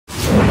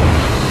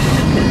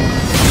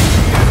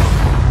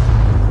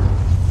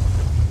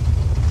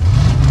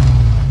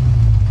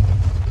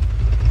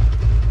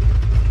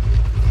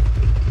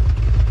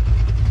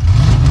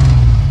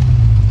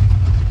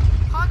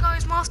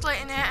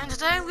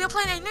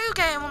new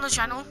game on the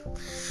channel.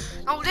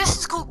 Now this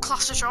is called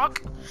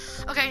Clustertruck.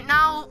 Okay,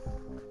 now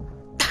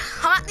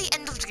I'm at the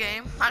end of the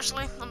game,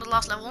 actually, on the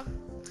last level,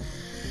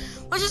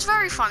 which is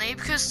very funny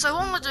because so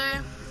what I'm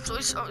gonna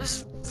do, so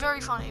it's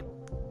very funny,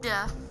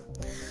 yeah.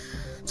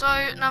 So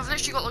now I've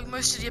literally got like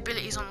most of the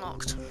abilities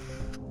unlocked,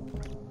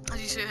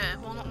 as you see here.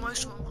 Well, not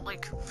most of them, but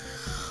like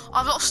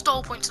I've got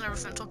stall points and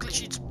everything, so I can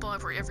literally just buy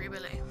pretty every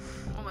ability,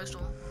 almost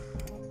all.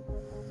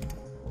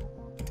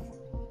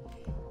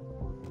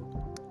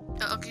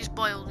 I can just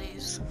buy all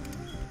these.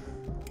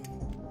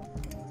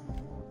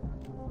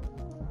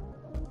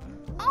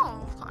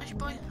 Oh, I can't actually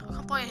buy. I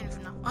can't buy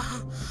anything now.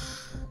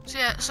 So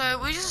yeah, so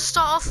we just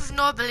start off with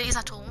no abilities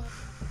at all.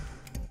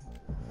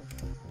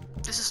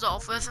 Just to start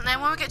off with, and then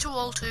when we get to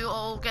World 2,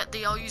 I'll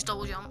use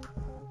double jump,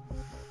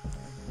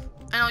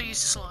 and I'll use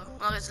the slow.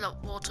 When I get to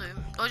World 2,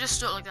 I'll just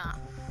do it like that.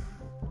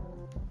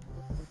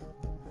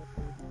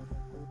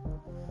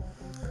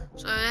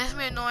 So this is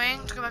me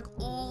annoying to go back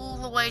all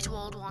the way to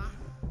World 1.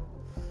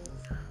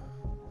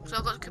 So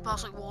I've got to go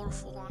past like World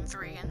 4 and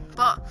 3 again.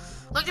 But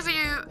like the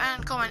video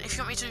and comment if you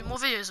want me to do more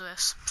videos of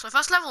this. So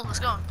first level, let's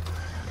go.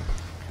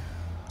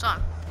 So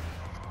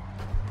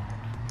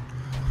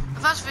the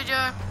first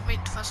video,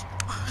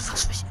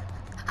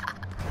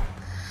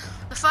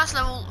 the first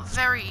level,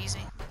 very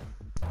easy.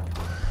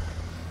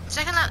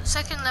 Second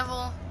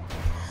level,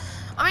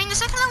 I mean the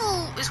second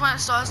level is when it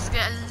starts to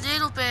get a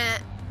little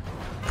bit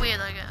weird,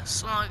 I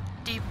guess. Like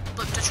the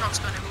trucks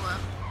going everywhere.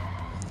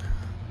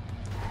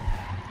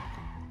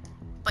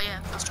 But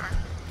yeah, let's try.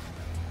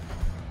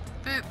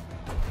 Boop,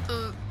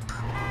 boop,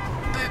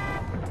 boop.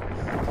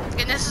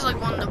 Again, this is like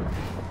one of the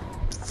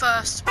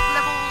first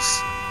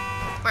levels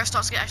where it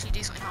starts to get actually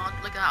decently hard.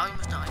 Look at that, I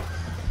almost died.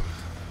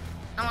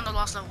 I'm on the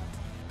last level,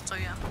 so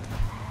yeah.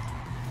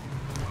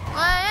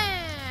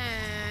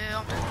 Hey,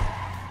 I'm dead.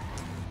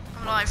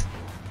 I'm alive.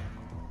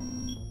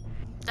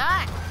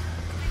 Dang.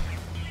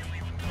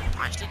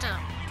 I actually did it.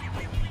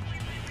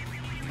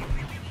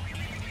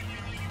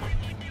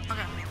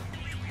 Okay.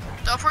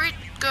 So I'll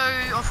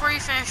probably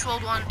finish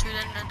World 1 and 2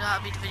 then, and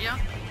that'll be the video.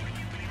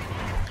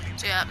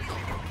 So yeah, that'd be cool.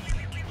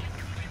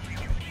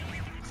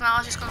 For now, I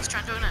was just gonna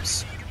try doing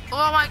this. Or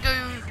I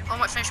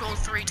might finish World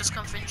 3 just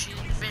come finishing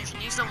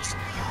these levels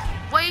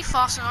way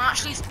faster than I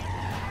actually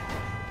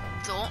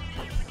thought.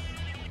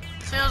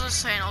 The thing I was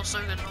saying, I was so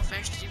good and I'll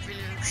finish the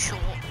video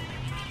short.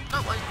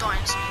 Don't worry,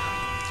 dying soon.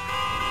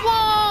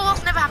 Whoa,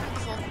 that's never happened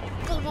before.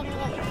 Whoa, whoa,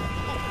 whoa, whoa,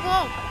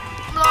 whoa,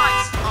 I'm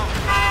alive. Oh.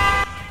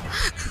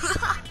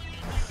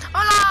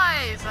 I'm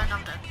alive! And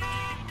I'm dead.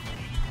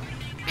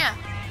 Yeah.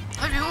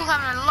 Hope you're all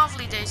having a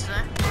lovely day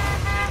today.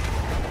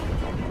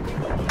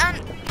 And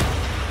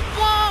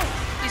whoa!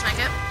 Please make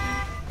it.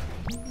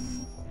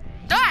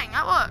 Dang,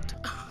 that worked.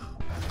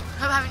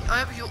 I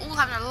hope you're all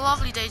having a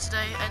lovely day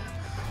today, and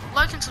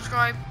like and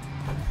subscribe,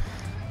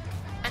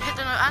 and hit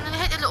the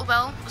little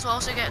bell as well,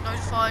 so you get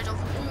notified of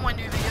all my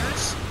new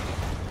videos.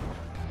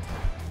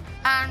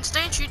 And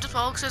stay tuned as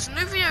well, because there's a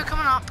new video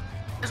coming up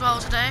as well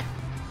today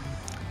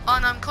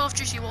on Call of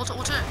Duty World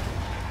War 2,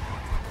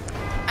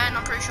 and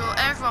I'm pretty sure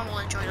everyone will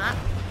enjoy that.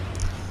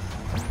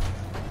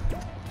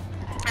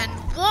 And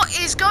what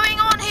is going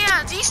on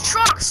here? These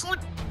trucks,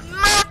 like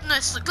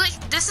madness!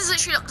 Like this is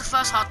literally like the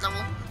first hard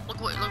level.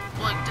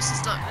 Like this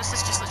is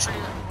just literally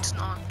just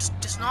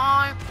no.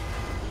 I'm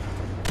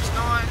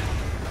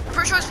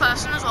pretty sure this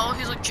person as well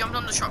who's like jumped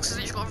on the trucks has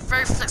literally got a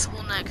very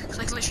flexible neck, because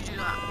they can literally do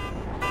that.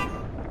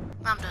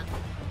 I'm dead.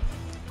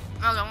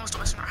 Okay, I'm gonna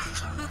stop messing around.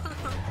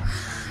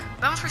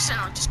 But I'm pretty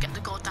certain I'll just get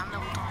the goddamn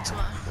level done, I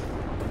swear.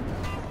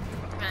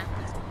 Okay.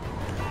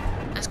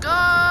 Let's go! No,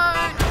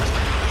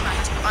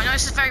 I know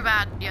this is very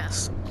bad,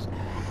 yes.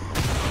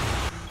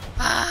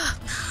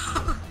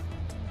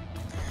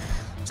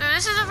 So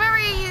this is a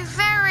very,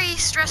 very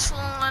stressful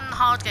and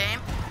hard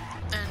game.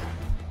 And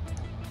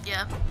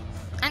yeah.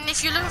 And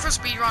if you're looking for a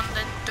speedrun,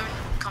 then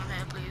don't come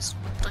here, please.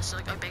 Just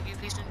like I beg you,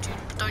 please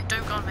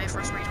don't come here for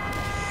a speedrun.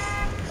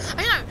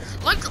 I know,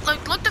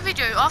 like the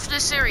video after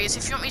this series,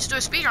 if you want me to do a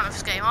speedrun of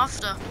this game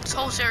after this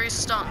whole series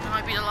is done, then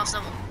might be the last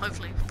level,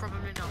 hopefully,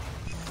 probably not.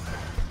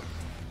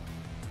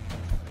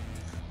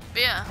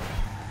 But yeah.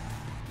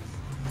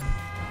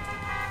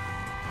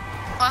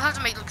 I'll have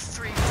to make like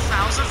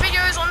 3,000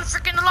 videos on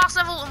freaking the last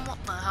level, and what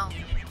the hell?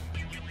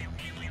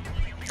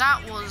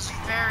 That was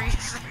very,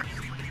 very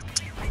weird.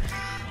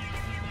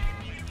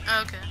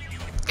 Okay,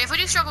 if I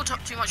do struggle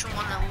too much on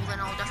one level,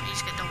 then I'll definitely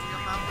just get double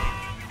jump out.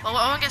 Well,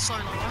 I won't get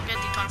slow though, I won't get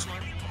deep time slow.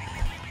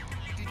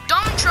 You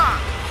dumb truck!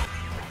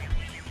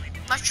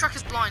 That truck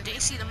is blind, didn't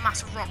you see the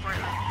massive rock right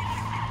there?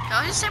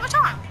 Yeah, I'll just save my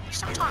time. Just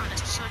save my time in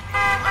this, so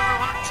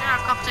everyone should have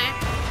a cup of tea.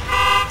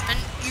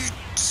 And you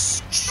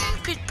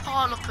stupid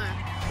pile of poo.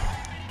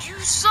 You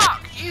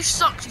suck, you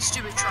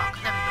stupid truck.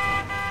 There we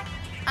go.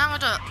 And we're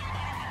done.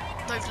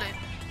 Hopefully.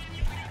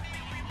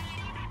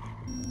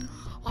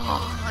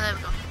 Oh, there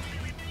we go.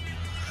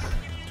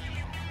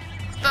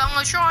 But I'm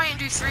going to try and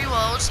do 3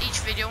 worlds each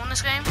video on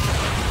this game.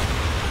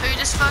 So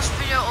this first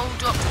video I'll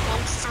do up to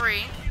World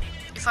 3.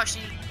 If I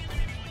actually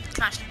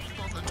can be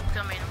bothered. Because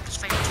I mean, I'm just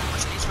failing too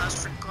much of these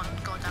first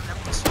goddamn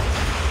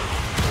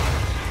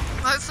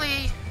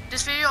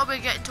this video I'll be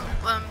getting to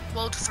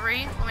world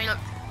 3, or maybe like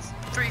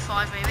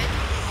 3-5 maybe,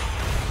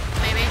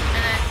 and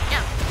then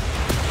yeah.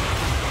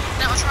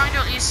 Then I'll try and do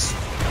at least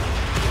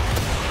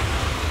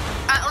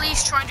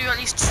try and do at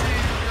least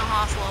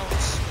 2.5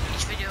 worlds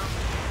each video.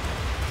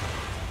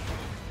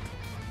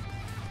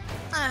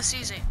 That's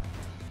easy.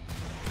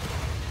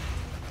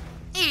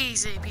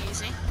 Easy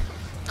peasy.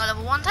 Now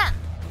level 110.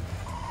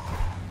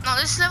 Now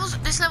this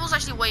level's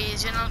actually way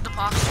easier than the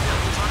past two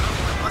levels.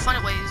 I find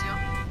it way easier.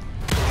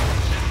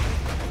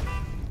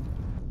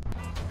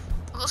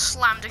 I got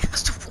slammed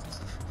against the wall.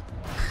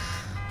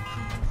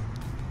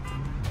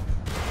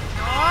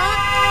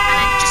 And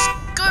then just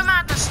go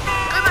madness. Go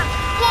mad.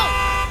 Whoa!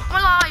 I'm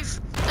alive.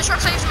 The truck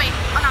saves me.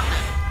 I'm out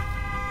there.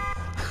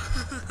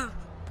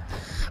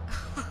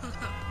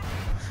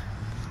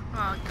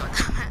 Oh god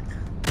damn it.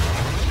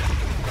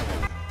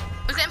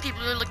 Look at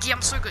people who are like, yeah,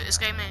 I'm so good at this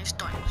game, and then it's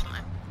dying, isn't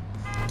it?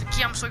 Like,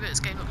 yeah, I'm so good at this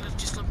game, look,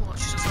 just like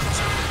watch, it's just like, I'm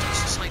so good,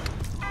 it's just like,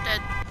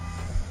 dead.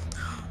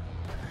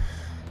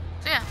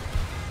 So yeah.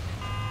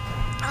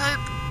 I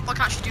hope I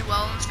can actually do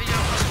well in this video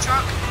with the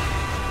truck.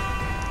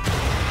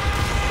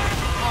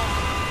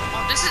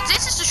 Oh, this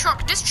is the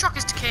truck, this truck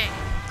is the king.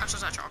 I'm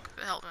just that truck,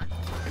 it helped me.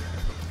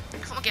 I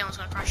thought my game was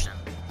gonna crash then.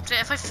 So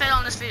yeah, if I fail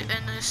on this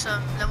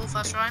level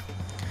first try,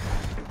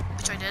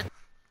 which I did.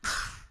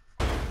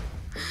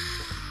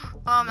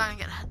 Oh, I'm not gonna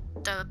get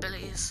the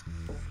abilities.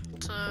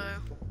 So,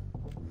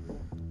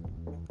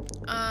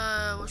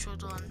 what should we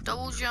do?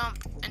 Double jump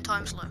and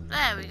time slow.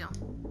 There we go.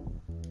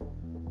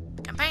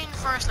 Campaign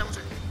first level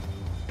 2.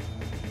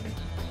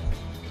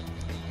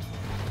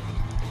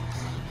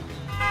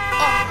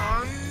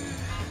 Oh no!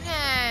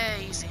 Yeah,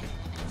 easy.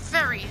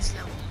 Very easy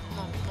level.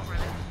 No, not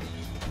really.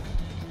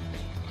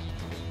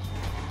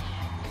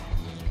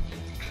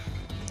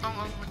 Oh,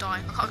 I'm gonna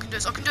die. I can do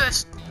this. I can do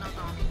this. No,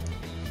 no.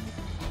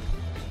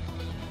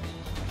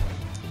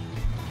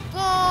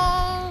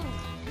 Whoa!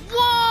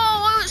 Whoa!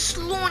 I was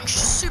launched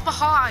super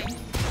high.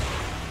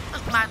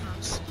 That's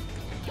madness.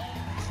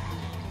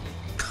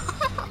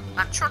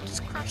 That truck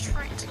just crashed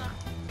right into that.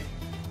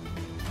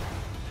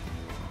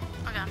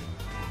 Okay.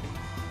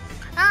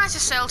 Ah, it's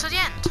just sail to the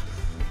end.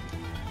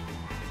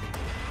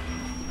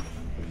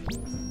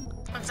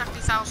 Exactly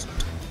 1,000.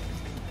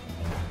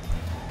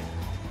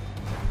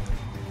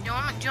 Do you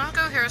want to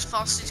go here as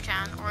fast as you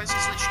can, or is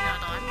this literally gonna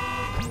die?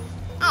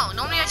 Oh,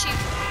 normally actually,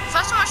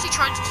 first time I actually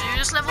tried to do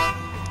this level,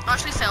 I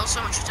actually failed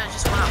so much that I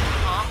just went out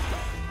one part.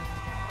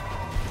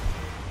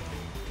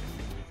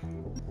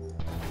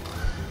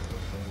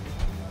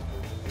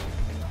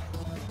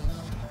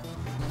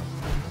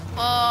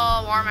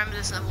 Oh, I remember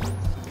this level.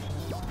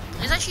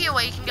 There's actually a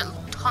way you can get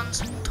tons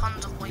and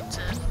tons of points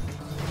here.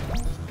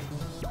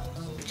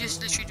 You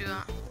just literally do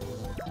that.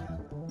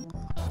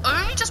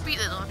 I only just beat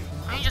it though.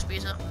 I only just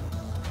beat it.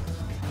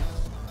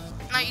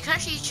 Now you can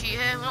actually cheat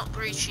here, well, not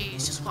really cheat,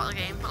 it's just part of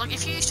the game. But like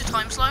if you use the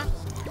time slow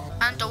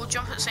and double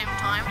jump at the same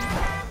time,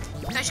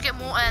 you can actually get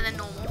more air than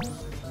normal.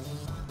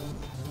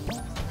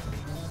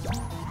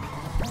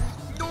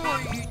 No,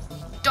 you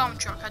dumb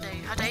truck, how dare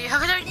you, how dare you, how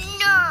dare you,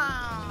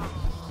 no!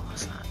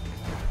 What's that?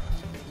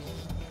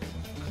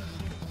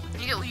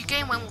 You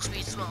gain way more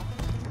speed as well.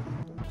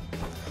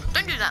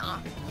 Don't do that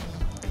though.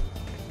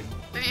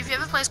 Maybe if you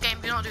ever play this game,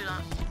 do not do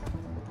that.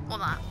 Or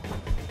that.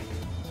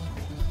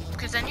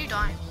 Because then you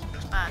die.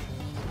 That's bad.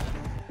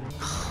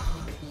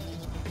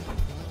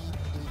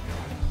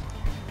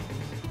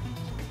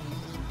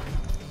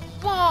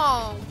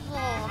 Whoa!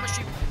 Whoa! I'm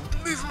actually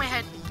moving my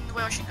head in the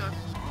way I should go.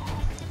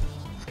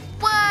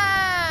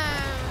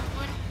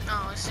 Whoa!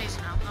 No, it's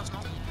easy now. No, it's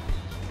not.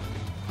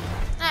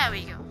 There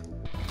we go.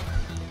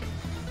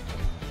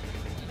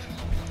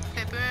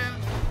 Okay, boom,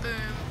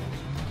 boom,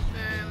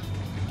 boom.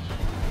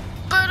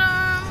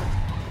 Ba-dum!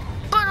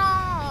 Ba-dum!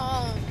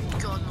 Oh,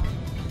 God, no.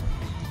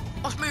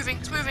 Oh, it's moving,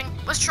 it's moving.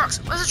 Where's the trucks?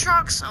 Where's the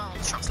trucks? Oh,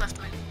 the trucks left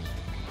me.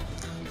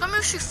 I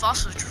move too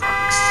fast with the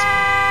trucks.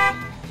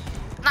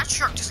 And that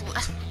truck just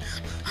left.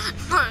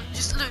 No,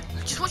 just look,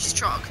 just watch this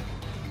truck.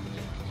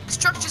 This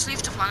truck just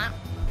leaves the planet.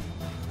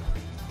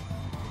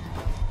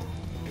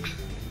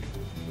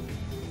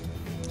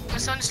 I'm gonna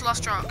send this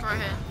last truck right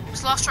here.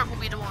 This last truck will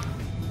be the one.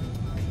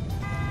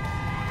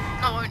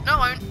 No, I won't. No,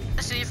 I won't.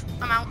 Let's leave.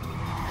 I'm out.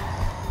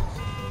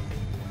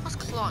 What's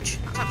clutch?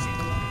 That's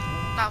absolutely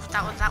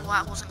clutch.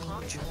 That wasn't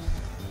clutch.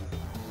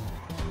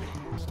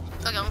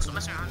 Okay, I'm not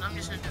messing around. I'm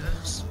just gonna do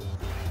this.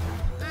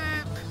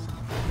 Boop.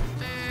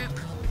 Boop.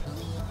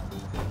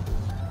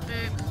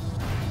 Boop.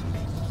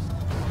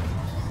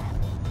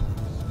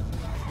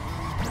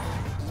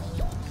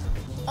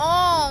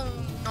 Oh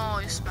no,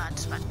 it's bad,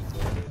 it's bad.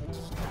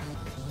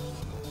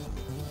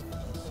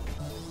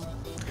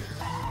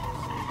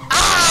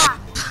 Ah!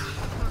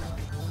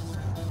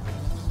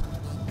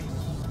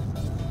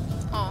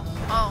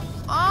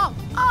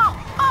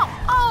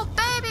 Oh,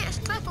 baby, it's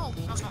triple.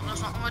 No, it's not,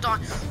 I'm gonna die.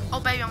 Oh,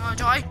 baby, I'm gonna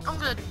die. I'm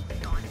gonna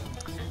die.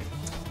 Okay.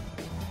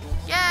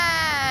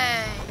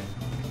 Yay!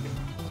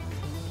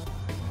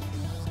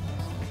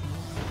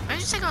 Maybe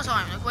just take our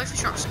time, like, wait for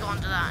trucks to go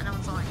under that, and then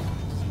we're fine.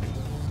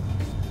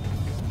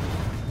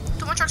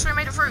 Two more trucks already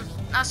made it through.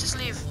 Now let's just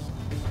leave.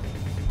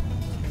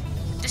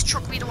 This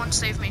truck will be the one to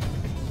save me.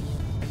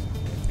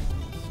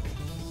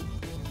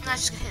 Now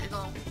just gonna hit the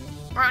goal.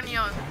 Right on the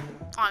O.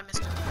 Oh, I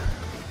missed it.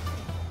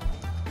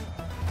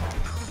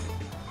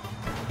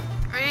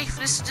 Ready?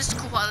 This is just a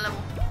cool part of the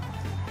level.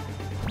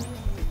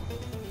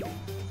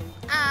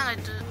 And I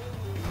did it.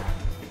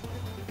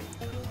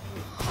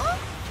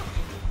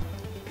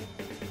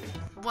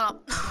 What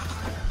up?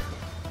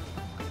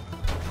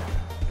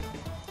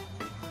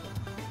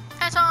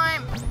 Hair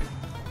time!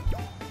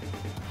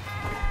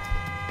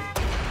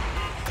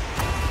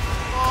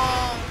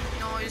 Oh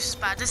no, this is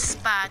bad. This is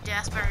bad. Yeah,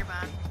 it's very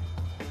bad.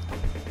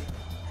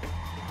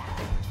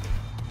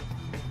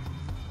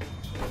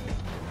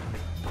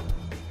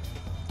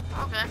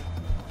 Okay.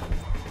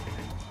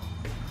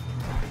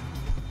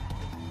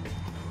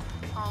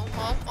 Oh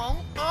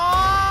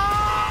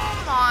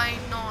my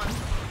god.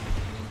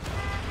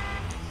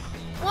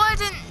 Why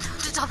didn't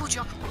the double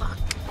jump work?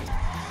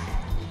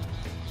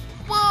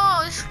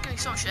 Whoa, this is gonna be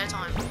so much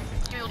airtime.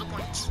 Give me all the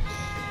points.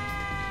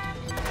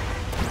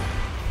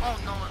 Oh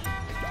no.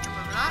 Jump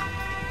over that.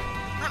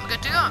 Right, we're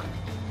good to go.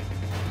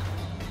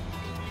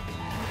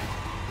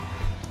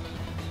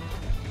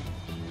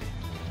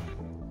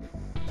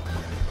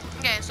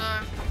 Okay, so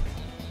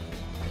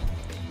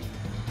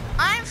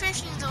I'm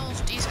finishing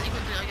those decently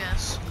quickly, I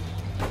guess.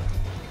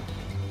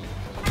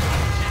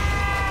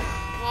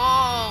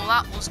 Whoa,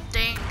 that was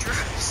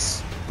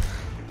dangerous.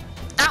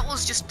 That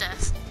was just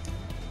death.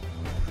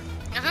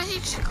 I guess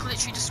you could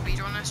literally just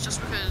speedrun this just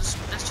because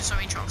there's just so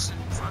many trucks in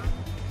front.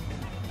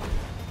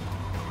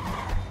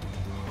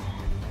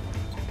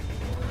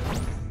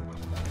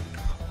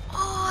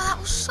 Oh, that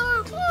was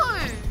so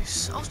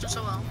close. I was doing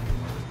so well.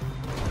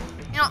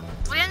 You know,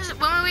 for the end,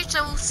 when we reach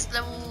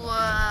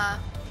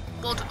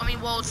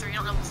World 3,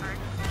 not level 3.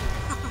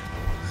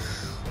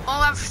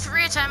 I'll have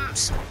 3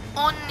 attempts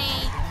on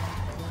the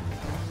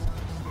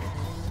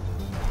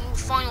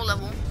final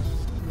level.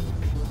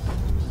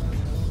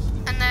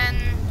 And then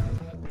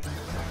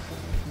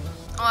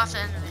I'll have to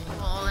end the video.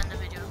 Well, I'll end the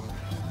video.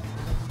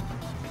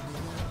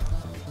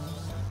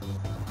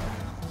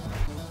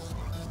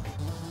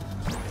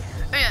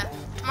 Oh yeah,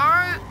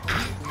 tomorrow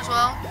as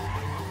well.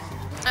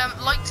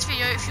 Like this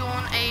video if you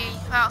want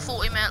about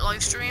 40-minute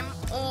live stream,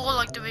 or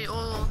like the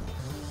video,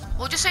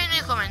 or just say in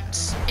the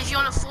comments if you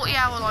want a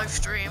 40-hour live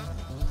stream,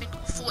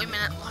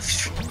 40-minute live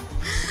stream.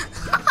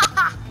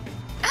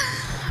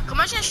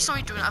 Imagine actually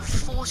somebody doing a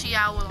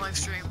 40-hour live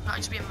stream. That'd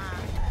just be a mad.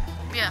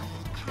 But yeah,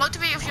 like the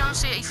video if you want to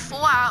see a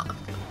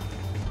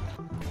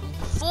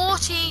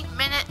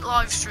 40-minute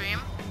live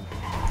stream,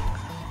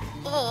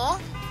 or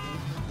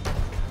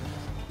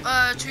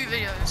 2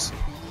 videos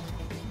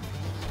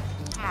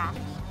tomorrow.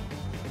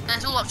 And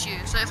it's all up to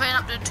you. So if I end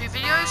up doing 2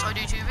 videos, I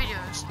do 2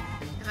 videos.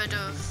 If I do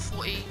a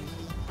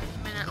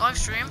 40-minute live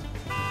stream,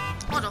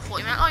 I'll do a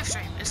 40-minute live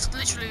stream. It's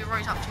literally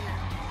right up to you.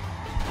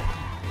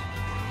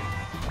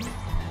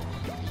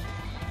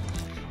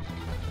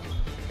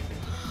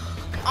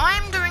 And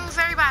I'm doing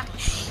very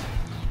badly.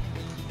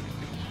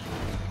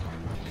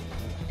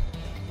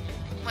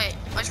 Wait,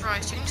 I just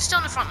realised you can just stay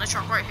on the front of the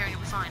truck right here and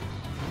you'll be fine.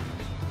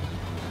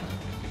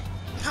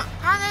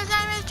 And his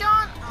name is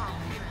John. Oh,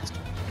 you missed.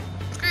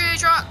 Screw you,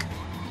 truck.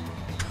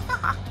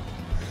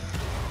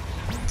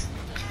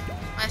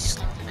 Let's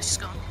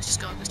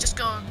just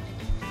go.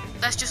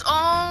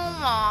 Oh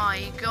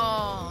my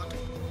god.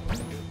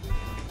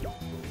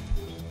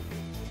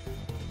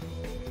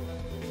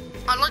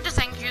 I'd like to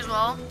thank you as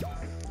well.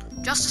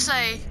 Just to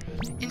say,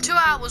 in 2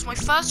 hours, my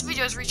first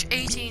video has reached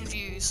 18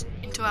 views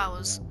in 2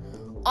 hours.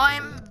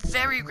 I'm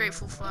very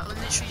grateful for that.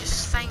 Literally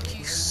just thank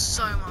you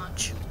so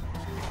much.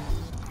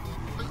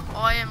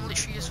 I am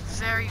literally just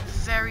very,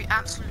 very,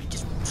 absolutely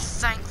just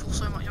thankful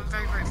so much. I'm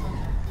very grateful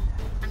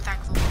and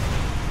thankful.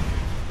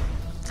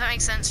 If that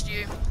makes sense to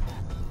you,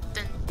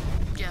 then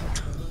yeah,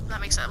 that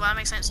makes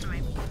sense to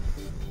me.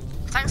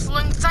 I'm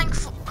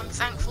thankful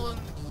and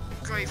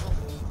grateful.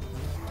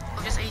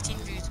 Of just 18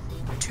 views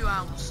in 2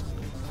 hours.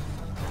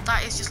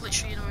 That is just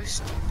literally the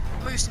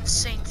most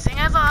insane thing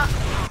ever.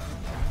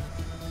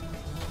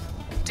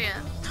 Yeah.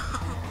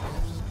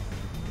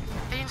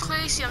 You can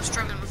clearly see I'm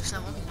struggling with this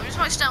level. I'm just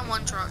going to stay on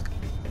one truck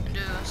and do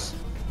this.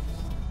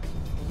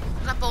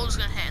 That boulder's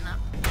going to hit in that.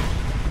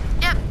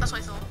 Yep, that's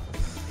what I thought.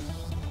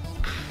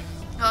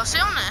 I'll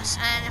stay on this,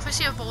 and if I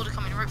see a boulder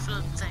coming right for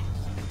the thing,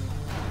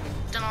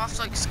 then I'll have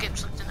to like skip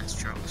to like, the next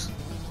trucks.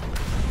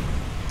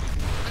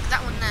 Like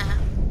that one there.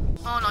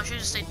 Oh no, I should have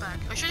just stayed back.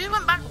 I should have just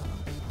went back.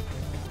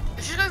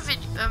 I should go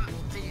video.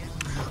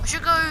 I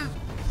should go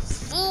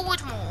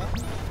forward more.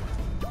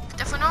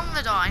 If I know I'm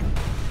gonna die,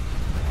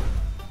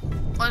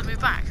 I'll just move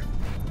back.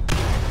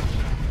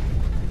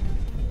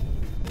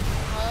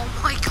 Oh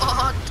my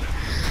god.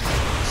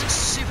 This looks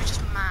super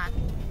just mad.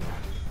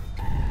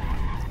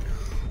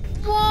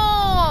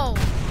 Whoa!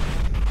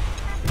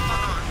 Oh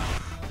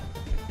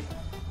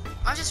no.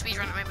 I'll just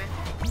speedrun it maybe.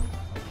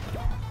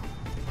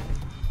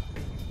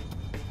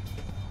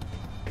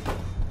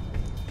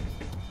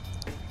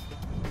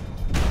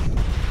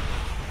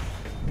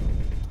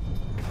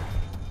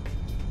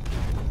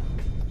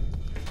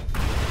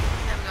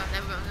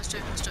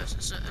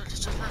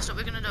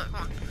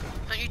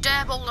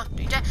 boulder.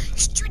 You dead? You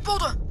stupid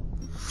boulder!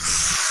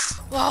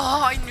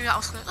 Oh, I knew that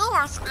was good. Oh,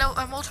 we're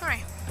on World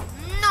 3.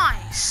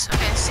 Nice.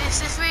 Okay, so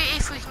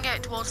if we can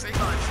get to World 3-5.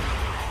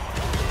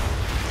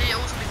 Then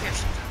it'll also be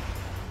PFC.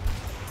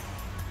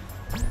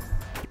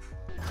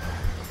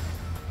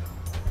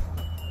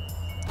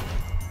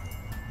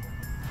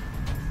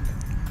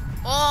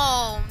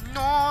 Oh,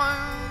 no.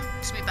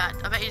 It's gonna be bad.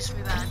 I bet it's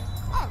gonna be bad.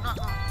 Oh, no.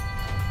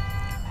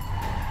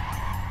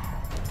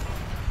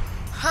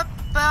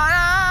 Hoppa.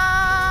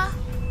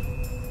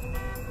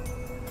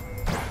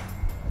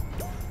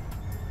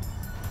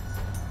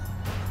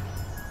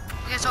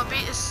 Okay, so I'll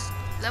beat this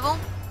level,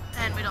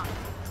 and we're done.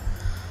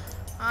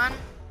 And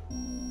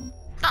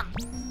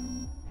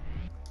done.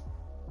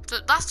 So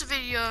that's the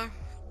video.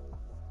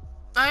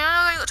 I know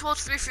I got to World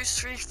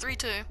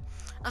 3-2.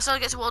 I still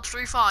get to World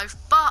 3-5,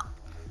 but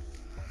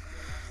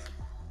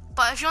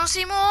if you want to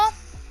see more,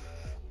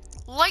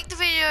 like the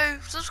video,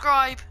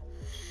 subscribe,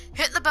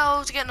 hit the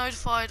bell to get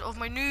notified of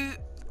my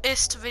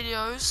newest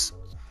videos,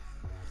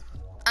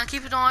 and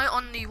keep an eye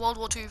on the World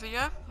War II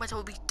video, which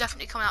will be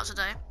definitely coming out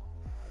today.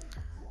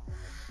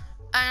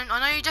 And I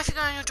know you're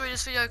definitely going to enjoy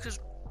this video because,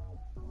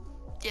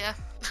 yeah,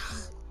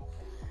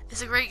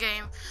 it's a great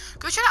game.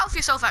 Go check it out for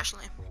yourself.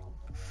 Actually,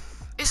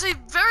 it's a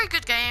very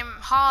good game.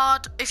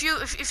 Hard. If you're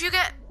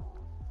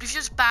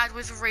just bad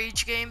with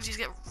rage games, you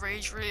get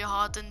rage really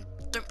hard, then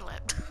don't play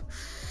it.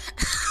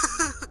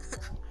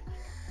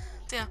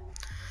 So, yeah.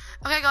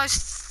 Okay, guys,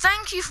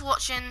 thank you for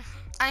watching.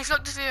 And if you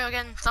liked this video,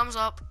 again, thumbs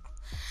up.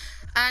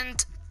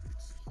 And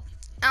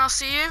I'll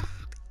see you in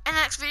the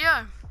next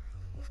video.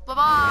 Bye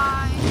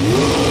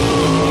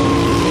bye.